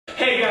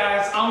Hey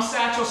guys, I'm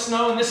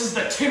Satchel and this is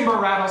the Timber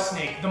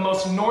Rattlesnake, the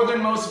most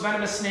northernmost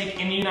venomous snake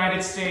in the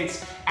United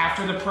States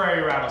after the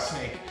Prairie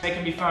rattlesnake. They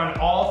can be found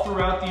all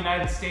throughout the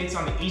United States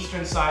on the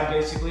eastern side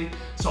basically,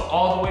 so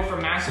all the way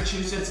from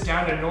Massachusetts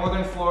down to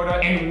northern Florida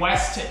and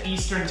west to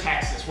eastern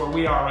Texas where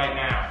we are right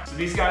now. So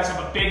these guys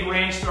have a big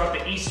range throughout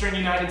the eastern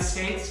United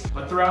States,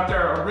 but throughout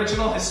their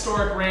original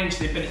historic range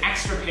they've been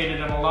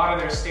extirpated in a lot of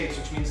their states,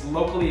 which means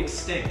locally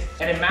extinct.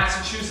 And in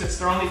Massachusetts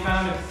they're only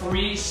found in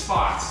 3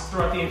 spots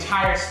throughout the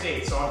entire state.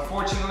 So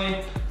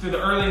unfortunately, through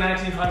the early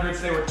 1900s,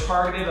 they were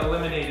targeted,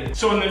 eliminated.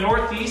 So in the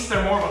Northeast,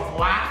 they're more of a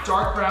black,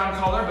 dark brown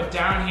color, but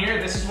down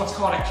here, this is what's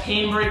called a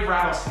Canebrake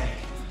Rattlesnake.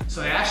 So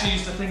they actually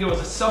used to think it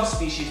was a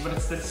subspecies, but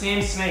it's the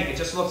same snake. It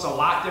just looks a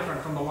lot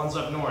different from the ones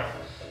up north.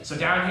 So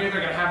down here,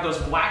 they're gonna have those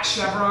black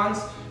chevrons,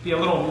 be a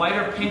little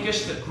lighter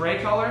pinkish to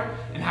gray color,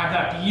 and have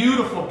that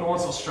beautiful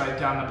dorsal stripe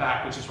down the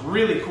back, which is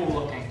really cool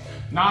looking.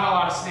 Not a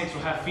lot of snakes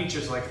will have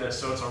features like this,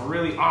 so it's a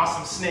really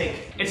awesome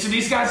snake. And so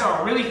these guys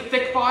are a really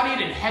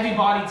thick-bodied and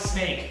heavy-bodied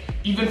snake,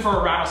 even for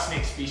a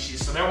rattlesnake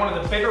species. So they're one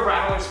of the bigger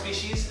rattler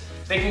species.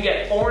 They can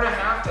get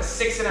 4.5 to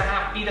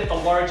 6.5 feet at the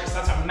largest.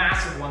 That's a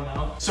massive one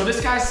though. So this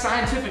guy's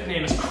scientific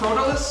name is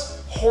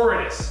Crotalus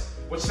horridus,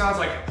 which sounds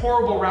like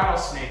horrible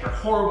rattlesnake or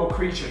horrible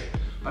creature.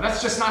 But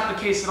that's just not the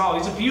case at all.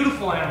 He's a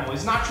beautiful animal.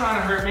 He's not trying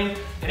to hurt me.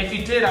 And if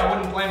he did, I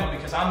wouldn't blame him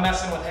because I'm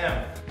messing with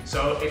him.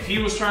 So if he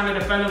was trying to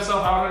defend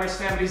himself, I would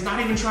understand, but he's not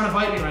even trying to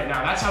bite me right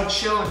now. That's how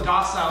chill and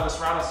docile this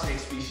rattlesnake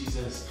species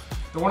is.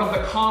 They're one of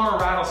the calmer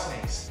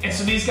rattlesnakes. And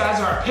so these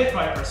guys are a pit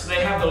viper, so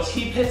they have those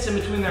heat pits in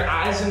between their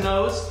eyes and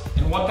nose,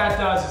 and what that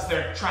does is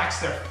it attracts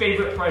their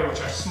favorite prey,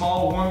 which are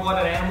small,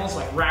 warm-blooded animals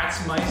like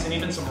rats, mice, and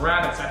even some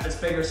rabbits at this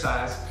bigger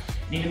size,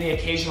 and even the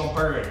occasional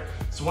bird.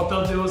 So what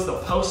they'll do is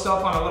they'll post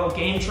up on a little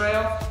game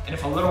trail, and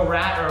if a little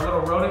rat or a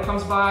little rodent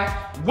comes by,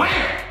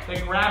 wham!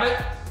 They grab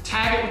it,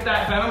 tag it with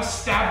that venom,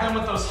 stab them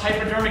with those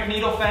hypodermic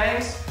needle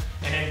fangs,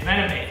 and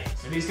envenomate.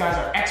 So these guys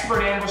are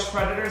expert ambush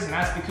predators, and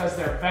that's because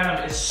their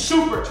venom is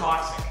super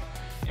toxic.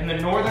 In the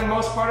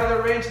northernmost part of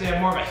their range, they have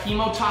more of a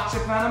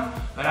hemotoxic venom,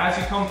 but as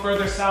you come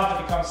further south,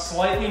 it becomes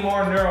slightly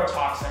more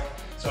neurotoxic.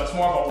 So it's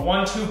more of a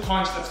 1-2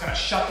 punch that's gonna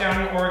shut down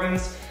your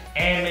organs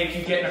and make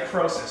you get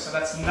necrosis. So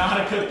that's not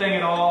a good thing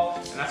at all,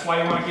 and that's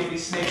why you want to give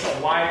these snakes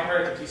a wide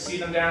berth if you see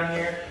them down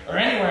here or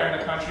anywhere in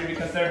the country,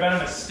 because their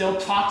venom is still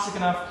toxic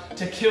enough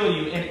to kill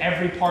you in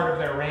every part of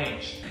their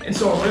range. And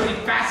so a really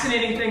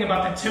fascinating thing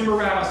about the timber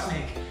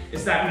rattlesnake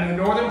is that in the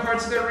northern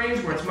parts of their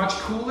range, where it's much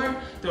cooler,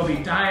 they'll be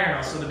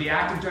diurnal, so they'll be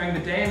active during the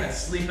day and then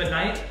sleep at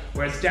night,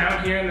 whereas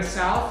down here in the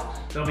south,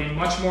 they'll be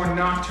much more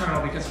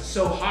nocturnal because it's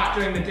so hot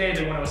during the day,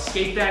 they want to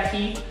escape that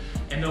heat,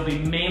 and they'll be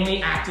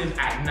mainly active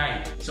at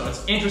night. So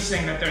it's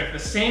interesting that they're the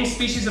same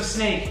species of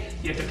snake,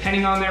 yet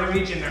depending on their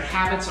region, their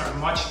habits are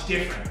much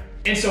different.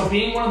 And so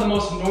being one of the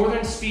most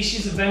northern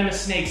species of venomous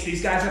snakes,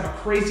 these guys have a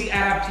crazy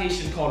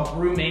adaptation called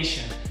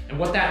brumation. And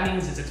what that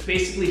means is it's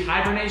basically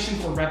hibernation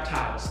for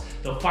reptiles.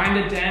 They'll find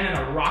a den in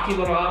a rocky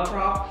little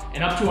outcrop,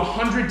 and up to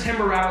 100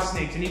 timber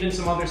rattlesnakes and even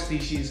some other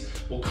species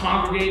will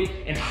congregate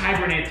and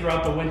hibernate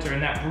throughout the winter in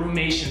that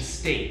brumation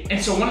state.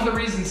 And so one of the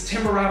reasons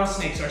timber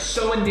rattlesnakes are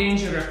so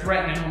endangered or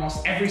threatened in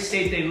almost every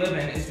state they live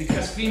in is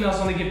because females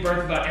only give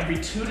birth about every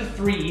 2 to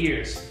 3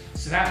 years.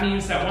 So that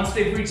means that once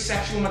they've reached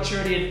sexual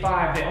maturity at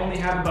 5, they only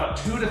have about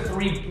 2 to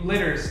 3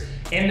 litters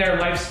in their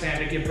lifespan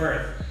to give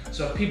birth.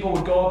 So if people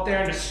would go up there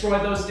and destroy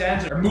those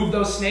dens or move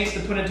those snakes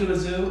to put into a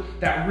zoo,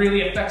 that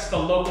really affects the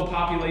local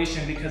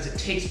population because it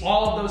takes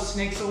all of those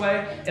snakes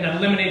away and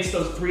eliminates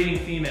those breeding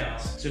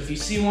females. So if you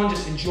see one,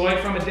 just enjoy it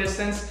from a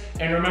distance,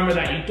 and remember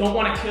that you don't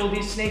want to kill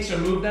these snakes or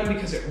move them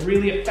because it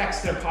really affects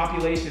their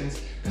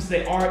populations because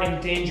they are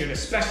endangered,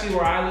 especially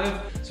where I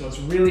live. So it's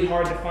really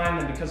hard to find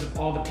them because of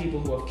all the people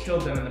who have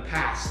killed them in the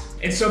past.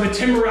 And so the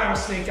timber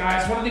rattlesnake,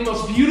 guys, one of the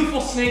most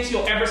beautiful snakes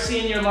you'll ever see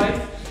in your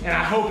life. And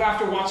I hope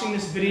after watching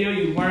this video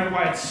you learned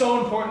why it's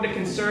so important to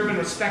conserve and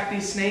respect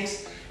these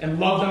snakes and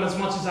love them as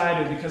much as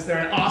I do, because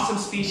they're an awesome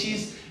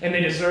species and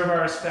they deserve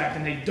our respect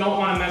and they don't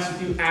want to mess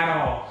with you at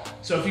all.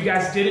 So if you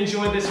guys did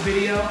enjoy this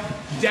video,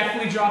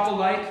 definitely drop a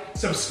like,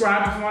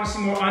 subscribe if you want to see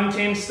more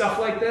untamed stuff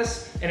like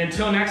this, and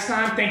until next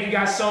time, thank you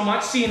guys so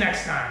much. See you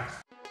next time.